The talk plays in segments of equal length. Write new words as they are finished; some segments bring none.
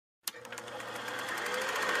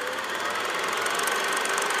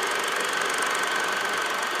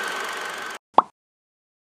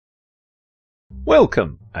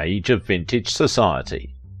Welcome, Age of Vintage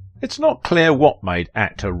Society. It's not clear what made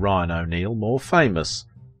actor Ryan O'Neal more famous,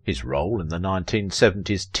 his role in the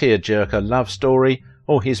 1970s tearjerker love story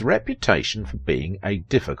or his reputation for being a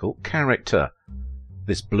difficult character.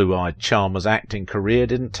 This blue-eyed charmer's acting career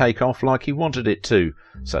didn't take off like he wanted it to,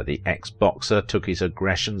 so the ex-boxer took his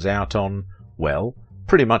aggressions out on, well,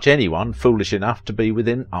 pretty much anyone foolish enough to be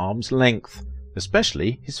within arm's length,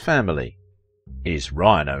 especially his family. Is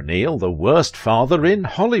Ryan O'Neal the worst father in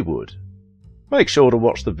Hollywood? Make sure to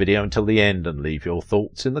watch the video until the end and leave your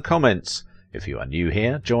thoughts in the comments. If you are new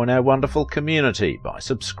here, join our wonderful community by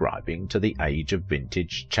subscribing to the Age of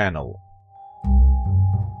Vintage channel.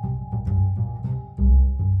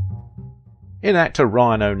 In actor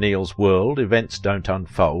Ryan O'Neal's world, events don't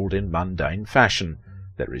unfold in mundane fashion.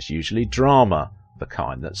 There is usually drama, the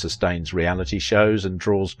kind that sustains reality shows and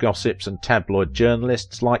draws gossips and tabloid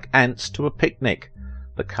journalists like ants to a picnic,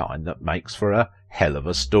 the kind that makes for a hell of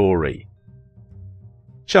a story.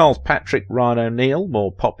 Charles Patrick Ryan O'Neal,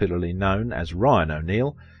 more popularly known as Ryan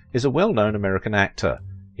O'Neal, is a well-known American actor.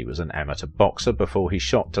 He was an amateur boxer before he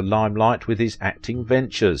shot to limelight with his acting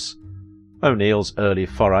ventures. O'Neal's early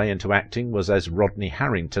foray into acting was as Rodney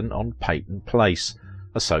Harrington on Peyton Place,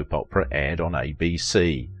 a soap opera aired on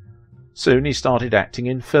ABC. Soon he started acting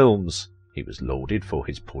in films. He was lauded for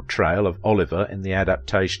his portrayal of Oliver in the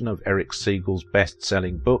adaptation of Eric Siegel's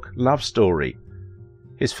best-selling book Love Story.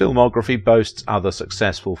 His filmography boasts other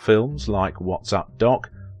successful films like What's Up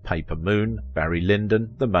Doc, Paper Moon, Barry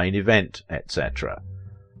Lyndon, The Main Event, etc.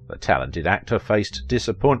 The talented actor faced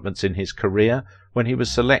disappointments in his career when he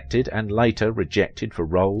was selected and later rejected for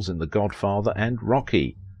roles in The Godfather and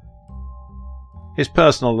Rocky. His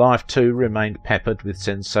personal life too remained peppered with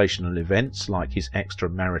sensational events like his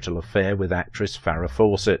extramarital affair with actress Farrah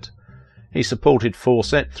Fawcett. He supported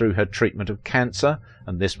Fawcett through her treatment of cancer,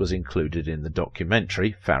 and this was included in the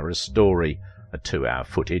documentary Farrah's Story, a 2-hour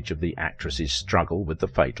footage of the actress's struggle with the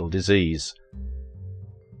fatal disease.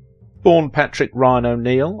 Born Patrick Ryan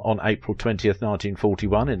O'Neal on April 20,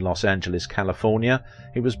 1941 in Los Angeles, California,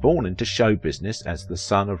 he was born into show business as the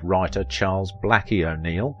son of writer Charles Blackie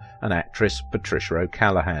O'Neal and actress Patricia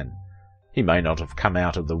O'Callaghan. He may not have come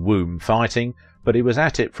out of the womb fighting, but he was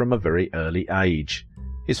at it from a very early age.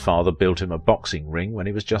 His father built him a boxing ring when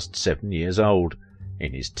he was just 7 years old.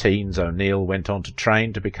 In his teens, O'Neal went on to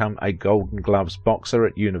train to become a Golden Gloves boxer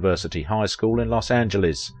at University High School in Los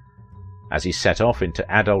Angeles. As he set off into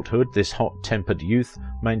adulthood, this hot-tempered youth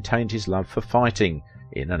maintained his love for fighting,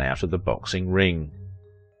 in and out of the boxing ring.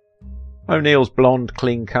 O'Neal's blonde,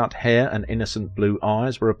 clean-cut hair and innocent blue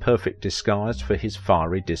eyes were a perfect disguise for his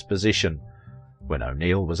fiery disposition. When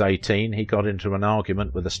O'Neal was 18, he got into an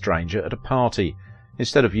argument with a stranger at a party.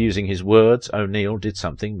 Instead of using his words, O'Neal did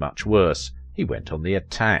something much worse. He went on the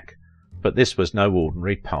attack. But this was no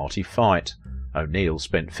ordinary party fight. O'Neal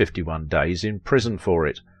spent 51 days in prison for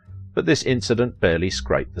it. But this incident barely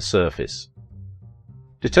scraped the surface.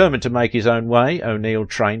 Determined to make his own way, O'Neal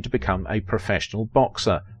trained to become a professional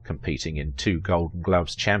boxer, competing in 2 Golden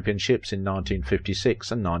Gloves championships in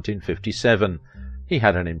 1956 and 1957. He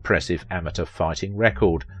had an impressive amateur fighting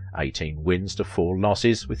record, 18 wins to 4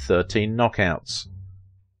 losses with 13 knockouts.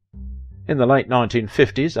 In the late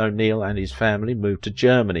 1950s, O'Neal and his family moved to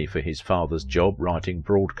Germany for his father's job writing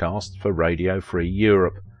broadcasts for Radio Free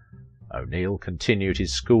Europe. O'Neal continued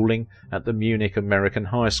his schooling at the Munich American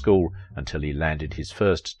High School until he landed his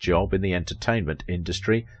first job in the entertainment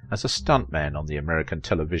industry as a stuntman on the American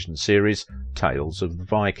television series Tales of the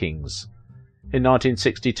Vikings. In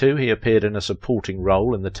 1962 he appeared in a supporting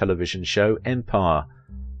role in the television show Empire.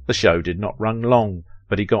 The show did not run long,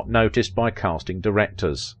 but he got noticed by casting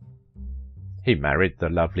directors. He married the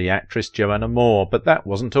lovely actress Joanna Moore, but that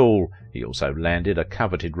wasn't all. He also landed a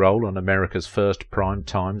coveted role on America's first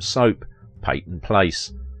prime-time soap, Peyton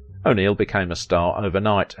Place. O'Neal became a star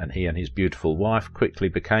overnight, and he and his beautiful wife quickly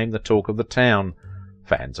became the talk of the town.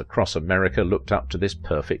 Fans across America looked up to this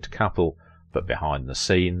perfect couple, but behind the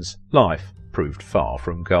scenes, life proved far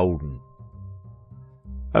from golden.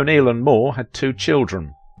 O'Neal and Moore had 2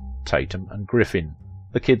 children, Tatum and Griffin.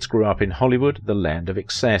 The kids grew up in Hollywood, the land of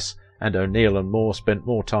excess, and O'Neal and Moore spent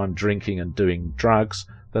more time drinking and doing drugs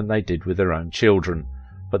than they did with their own children.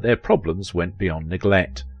 But their problems went beyond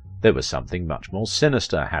neglect. There was something much more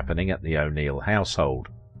sinister happening at the O'Neal household.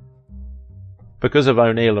 Because of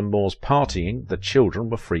O'Neal and Moore's partying, the children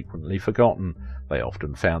were frequently forgotten. They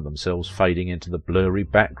often found themselves fading into the blurry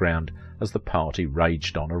background as the party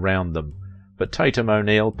raged on around them. But Tatum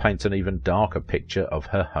O'Neal paints an even darker picture of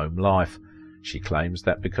her home life. She claims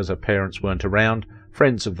that because her parents weren't around,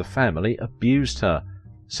 friends of the family abused her.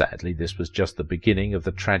 Sadly, this was just the beginning of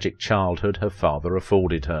the tragic childhood her father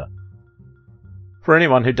afforded her. For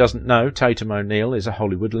anyone who doesn't know, Tatum O'Neal is a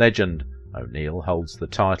Hollywood legend. O'Neal holds the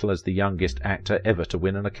title as the youngest actor ever to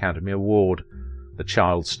win an Academy Award. The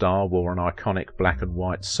child star wore an iconic black and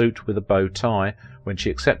white suit with a bow tie when she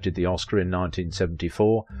accepted the Oscar in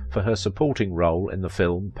 1974 for her supporting role in the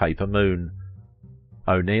film Paper Moon.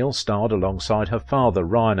 O'Neal starred alongside her father,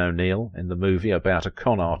 Ryan O'Neal, in the movie about a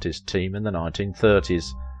con artist team in the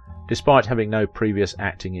 1930s. Despite having no previous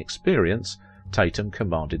acting experience, Tatum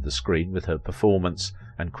commanded the screen with her performance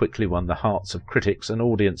and quickly won the hearts of critics and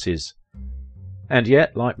audiences. And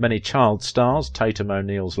yet, like many child stars, Tatum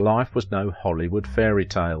O'Neal's life was no Hollywood fairy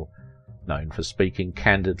tale. Known for speaking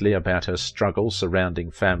candidly about her struggles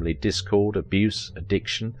surrounding family discord, abuse,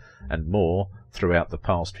 addiction, and more throughout the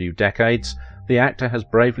past few decades, the actor has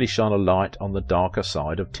bravely shone a light on the darker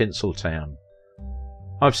side of Tinseltown.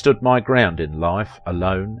 "I've stood my ground in life,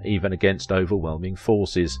 alone, even against overwhelming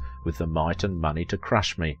forces, with the might and money to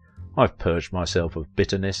crush me. I've purged myself of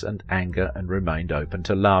bitterness and anger and remained open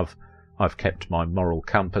to love. I've kept my moral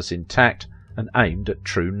compass intact and aimed at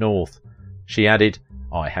true north." She added,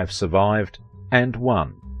 "I have survived and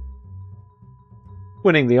won."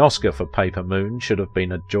 Winning the Oscar for Paper Moon should have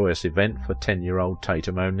been a joyous event for 10-year-old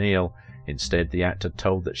Tatum O'Neal. Instead, the actor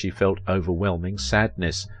told that she felt overwhelming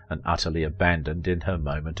sadness and utterly abandoned in her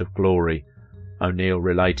moment of glory. O'Neal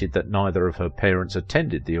related that neither of her parents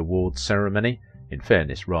attended the awards ceremony. In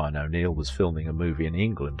fairness, Ryan O'Neal was filming a movie in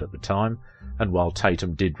England at the time, and while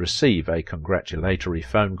Tatum did receive a congratulatory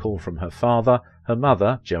phone call from her father, her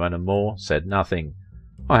mother, Joanna Moore, said nothing.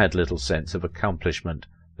 "I had little sense of accomplishment.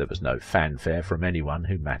 There was no fanfare from anyone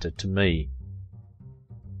who mattered to me."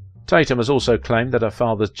 Tatum has also claimed that her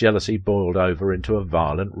father's jealousy boiled over into a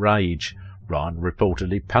violent rage. Ryan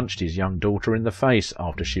reportedly punched his young daughter in the face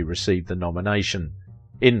after she received the nomination.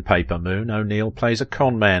 In Paper Moon, O'Neal plays a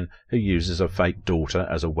con man who uses a fake daughter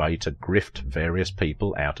as a way to grift various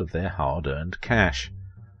people out of their hard-earned cash.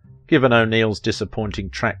 Given O'Neal's disappointing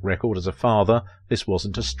track record as a father, this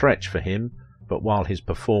wasn't a stretch for him, but while his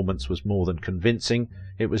performance was more than convincing,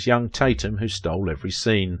 it was young Tatum who stole every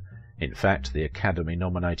scene. In fact, the Academy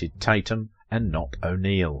nominated Tatum and not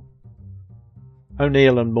O'Neal.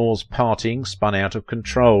 O'Neal and Moore's partying spun out of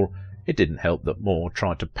control. It didn't help that Moore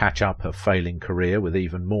tried to patch up her failing career with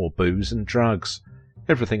even more booze and drugs.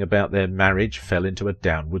 Everything about their marriage fell into a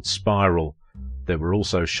downward spiral. There were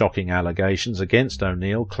also shocking allegations against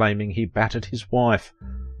O'Neal, claiming he battered his wife.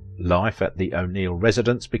 Life at the O'Neal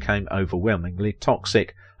residence became overwhelmingly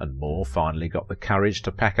toxic, and Moore finally got the courage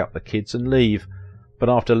to pack up the kids and leave. But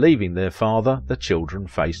after leaving their father, the children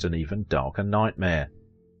faced an even darker nightmare.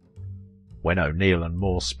 When O'Neal and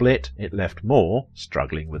Moore split, it left Moore,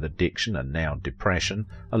 struggling with addiction and now depression,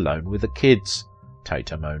 alone with the kids.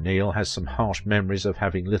 Tatum O'Neal has some harsh memories of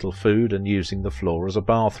having little food and using the floor as a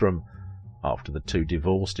bathroom. After the two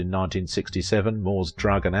divorced in 1967, Moore's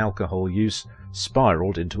drug and alcohol use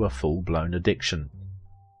spiraled into a full-blown addiction.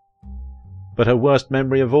 But her worst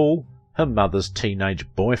memory of all? Her mother's teenage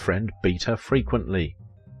boyfriend beat her frequently.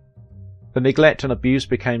 The neglect and abuse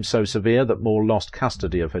became so severe that Moore lost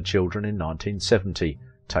custody of her children in 1970.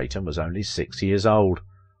 Tatum was only 6 years old.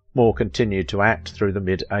 Moore continued to act through the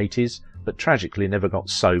mid-80s, but tragically never got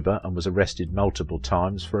sober and was arrested multiple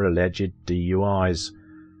times for alleged DUIs.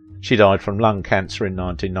 She died from lung cancer in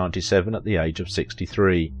 1997 at the age of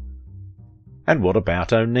 63. And what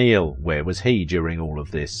about O'Neal? Where was he during all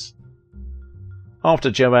of this?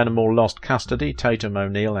 After Joanna Moore lost custody, Tatum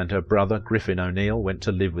O'Neal and her brother Griffin O'Neal went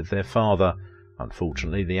to live with their father.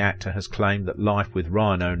 Unfortunately, the actor has claimed that life with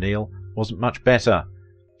Ryan O'Neal wasn't much better.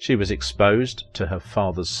 She was exposed to her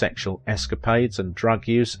father's sexual escapades and drug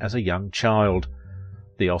use as a young child.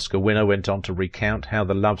 The Oscar winner went on to recount how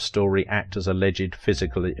the love story actor's alleged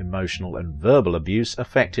physical, emotional and verbal abuse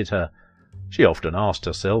affected her. She often asked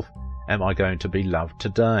herself, "Am I going to be loved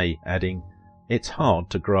today?" adding, "It's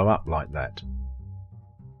hard to grow up like that."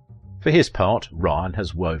 For his part, Ryan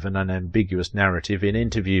has woven an ambiguous narrative in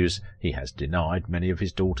interviews. He has denied many of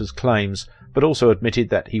his daughter's claims, but also admitted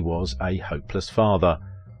that he was a hopeless father.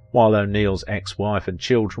 While O'Neal's ex-wife and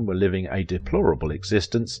children were living a deplorable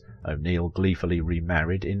existence, O'Neal gleefully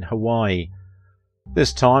remarried in Hawaii.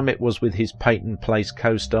 This time it was with his Peyton Place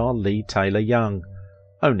co-star Lee Taylor Young.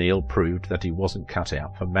 O'Neal proved that he wasn't cut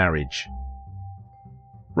out for marriage.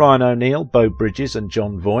 Ryan O'Neal, Beau Bridges and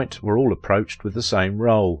Jon Voight were all approached with the same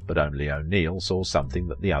role, but only O'Neal saw something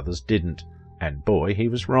that the others didn't. And boy, he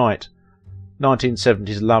was right.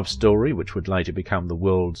 1970s Love Story, which would later become the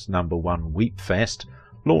world's #1 Weep Fest,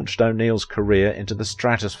 launched O'Neal's career into the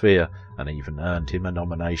stratosphere and even earned him a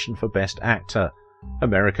nomination for Best Actor.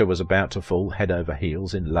 America was about to fall head over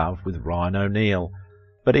heels in love with Ryan O'Neal,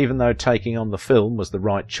 but even though taking on the film was the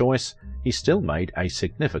right choice, he still made a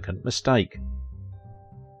significant mistake.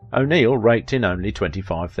 O'Neal raked in only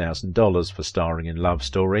 $25,000 for starring in Love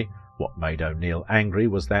Story. What made O'Neal angry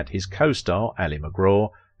was that his co-star, Ally McGraw,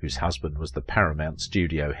 whose husband was the Paramount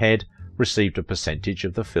studio head, received a percentage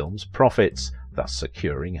of the film's profits, thus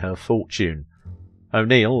securing her fortune.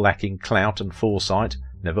 O'Neal, lacking clout and foresight,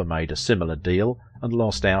 never made a similar deal and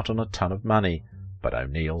lost out on a ton of money, but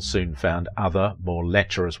O'Neal soon found other, more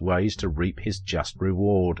lecherous ways to reap his just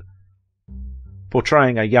reward.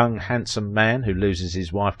 Portraying a young, handsome man who loses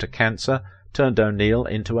his wife to cancer turned O'Neal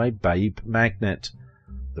into a babe magnet.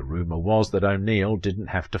 The rumour was that O'Neal didn't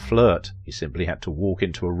have to flirt, he simply had to walk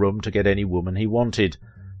into a room to get any woman he wanted.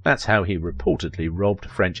 That's how he reportedly robbed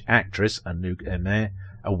French actress Anouk Aimée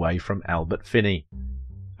away from Albert Finney.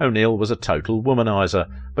 O'Neal was a total womanizer,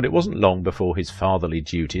 but it wasn't long before his fatherly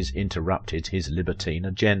duties interrupted his libertine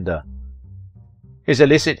agenda. His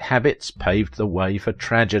illicit habits paved the way for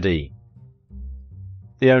tragedy.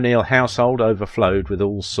 The O'Neal household overflowed with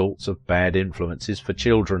all sorts of bad influences for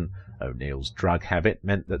children. O'Neal's drug habit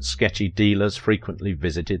meant that sketchy dealers frequently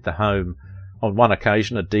visited the home. On one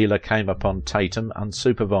occasion a dealer came upon Tatum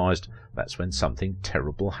unsupervised. That's when something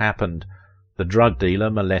terrible happened. The drug dealer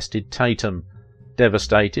molested Tatum.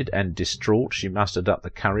 Devastated and distraught, she mustered up the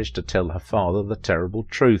courage to tell her father the terrible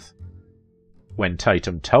truth. When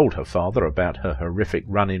Tatum told her father about her horrific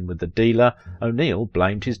run-in with the dealer, O'Neal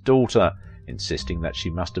blamed his daughter, insisting that she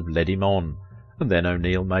must have led him on. And then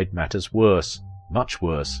O'Neal made matters worse, much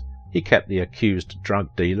worse. He kept the accused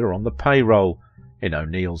drug dealer on the payroll. In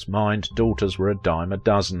O'Neal's mind, daughters were a dime a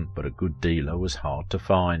dozen, but a good dealer was hard to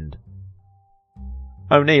find.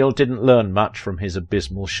 O'Neal didn't learn much from his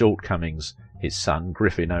abysmal shortcomings. His son,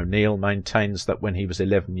 Griffin O'Neal, maintains that when he was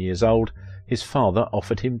 11 years old, his father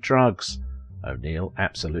offered him drugs. O'Neal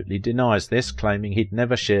absolutely denies this, claiming he'd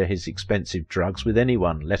never share his expensive drugs with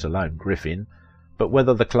anyone, let alone Griffin. But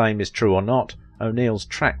whether the claim is true or not, O'Neal's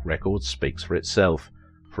track record speaks for itself.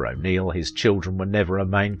 For O'Neal, his children were never a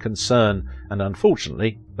main concern, and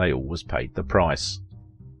unfortunately they always paid the price.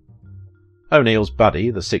 O'Neal's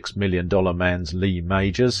buddy, the $6 million man's Lee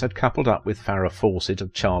Majors, had coupled up with Farrah Fawcett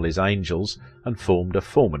of Charlie's Angels and formed a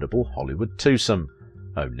formidable Hollywood twosome.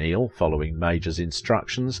 O'Neal, following Majors'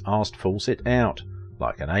 instructions, asked Fawcett out.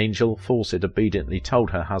 Like an angel, Fawcett obediently told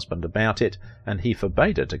her husband about it, and he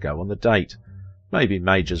forbade her to go on the date. Maybe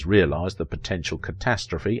Majors realised the potential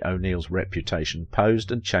catastrophe O'Neal's reputation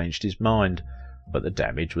posed and changed his mind, but the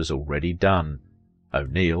damage was already done.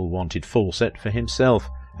 O'Neal wanted Fawcett for himself,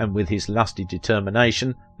 and with his lusty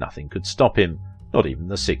determination nothing could stop him, not even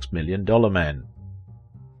the $6 million man.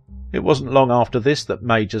 It wasn't long after this that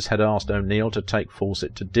Majors had asked O'Neal to take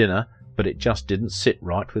Fawcett to dinner, but it just didn't sit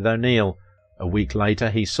right with O'Neal. A week later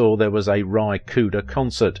he saw there was a Ry Cooder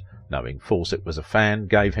concert. Knowing Fawcett was a fan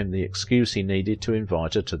gave him the excuse he needed to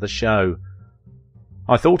invite her to the show.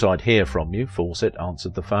 "I thought I'd hear from you," Fawcett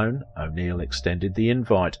answered the phone. O'Neal extended the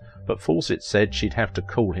invite, but Fawcett said she'd have to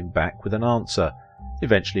call him back with an answer.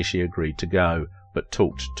 Eventually she agreed to go, but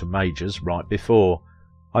talked to Majors right before.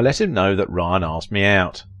 "I let him know that Ryan asked me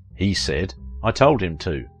out. He said, I told him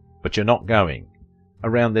to, but you're not going."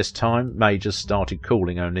 Around this time, Majors started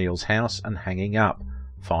calling O'Neal's house and hanging up,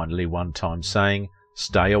 finally one time saying,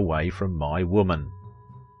 "Stay away from my woman."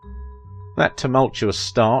 That tumultuous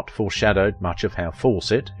start foreshadowed much of how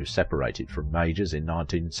Fawcett, who separated from Majors in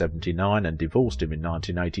 1979 and divorced him in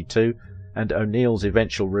 1982, and O'Neal's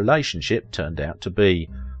eventual relationship turned out to be.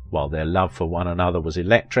 While their love for one another was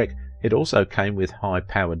electric, it also came with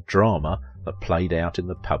high-powered drama that played out in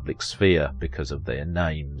the public sphere because of their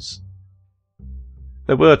names.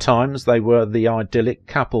 There were times they were the idyllic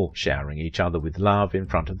couple, showering each other with love in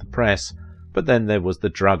front of the press, but then there was the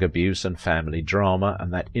drug abuse and family drama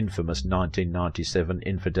and that infamous 1997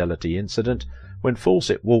 infidelity incident when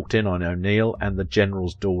Fawcett walked in on O'Neal and the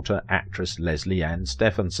General's daughter, actress Leslie Ann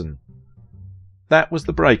Stephenson. That was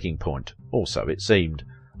the breaking point, or so it seemed.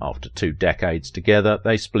 After 2 decades together,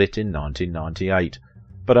 they split in 1998.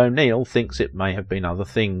 But O'Neal thinks it may have been other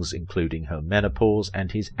things, including her menopause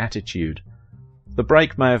and his attitude. The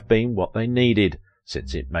break may have been what they needed,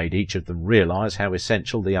 since it made each of them realise how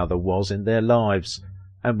essential the other was in their lives.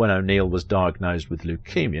 And when O'Neal was diagnosed with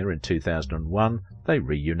leukemia in 2001, they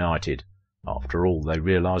reunited. After all, they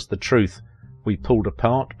realised the truth. "We pulled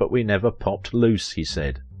apart, but we never popped loose," he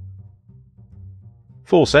said.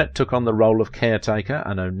 Fawcett took on the role of caretaker,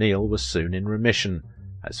 and O'Neal was soon in remission.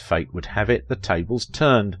 As fate would have it, the tables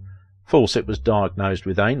turned. Fawcett was diagnosed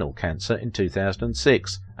with anal cancer in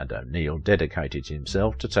 2006, and O'Neal dedicated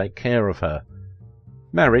himself to take care of her.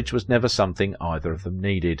 Marriage was never something either of them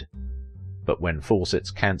needed. But when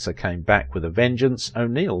Fawcett's cancer came back with a vengeance,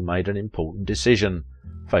 O'Neill made an important decision.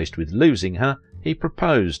 Faced with losing her, he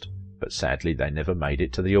proposed, but sadly they never made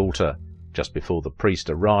it to the altar. Just before the priest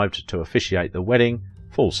arrived to officiate the wedding,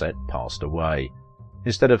 Fawcett passed away.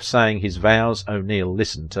 Instead of saying his vows, O'Neill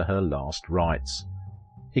listened to her last rites.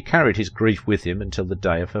 He carried his grief with him until the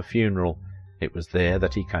day of her funeral. It was there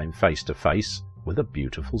that he came face to face with a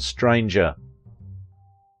beautiful stranger.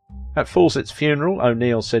 At Fawcett's funeral,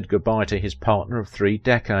 O'Neill said goodbye to his partner of 3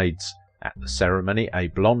 decades. At the ceremony, a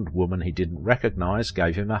blonde woman he didn't recognise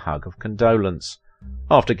gave him a hug of condolence.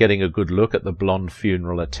 After getting a good look at the blonde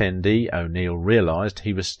funeral attendee, O'Neill realised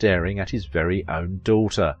he was staring at his very own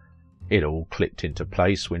daughter. It all clicked into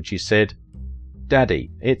place when she said,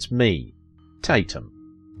 "Daddy, it's me, Tatum."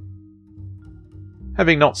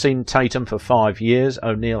 Having not seen Tatum for 5 years,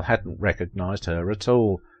 O'Neill hadn't recognised her at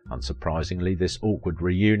all. Unsurprisingly, this awkward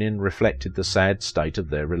reunion reflected the sad state of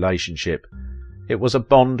their relationship. It was a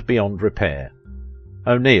bond beyond repair.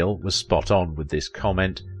 O'Neill was spot on with this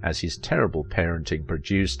comment, as his terrible parenting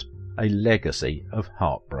produced a legacy of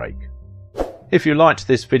heartbreak. If you liked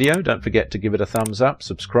this video, don't forget to give it a thumbs up,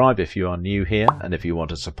 subscribe if you are new here, and if you want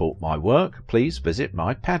to support my work, please visit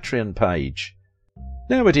my Patreon page.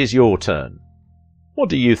 Now it is your turn. What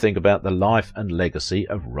do you think about the life and legacy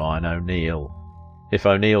of Ryan O'Neill? If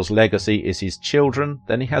O'Neill's legacy is his children,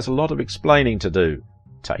 then he has a lot of explaining to do.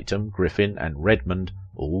 Tatum, Griffin and Redmond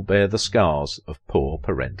all bear the scars of poor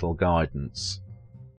parental guidance.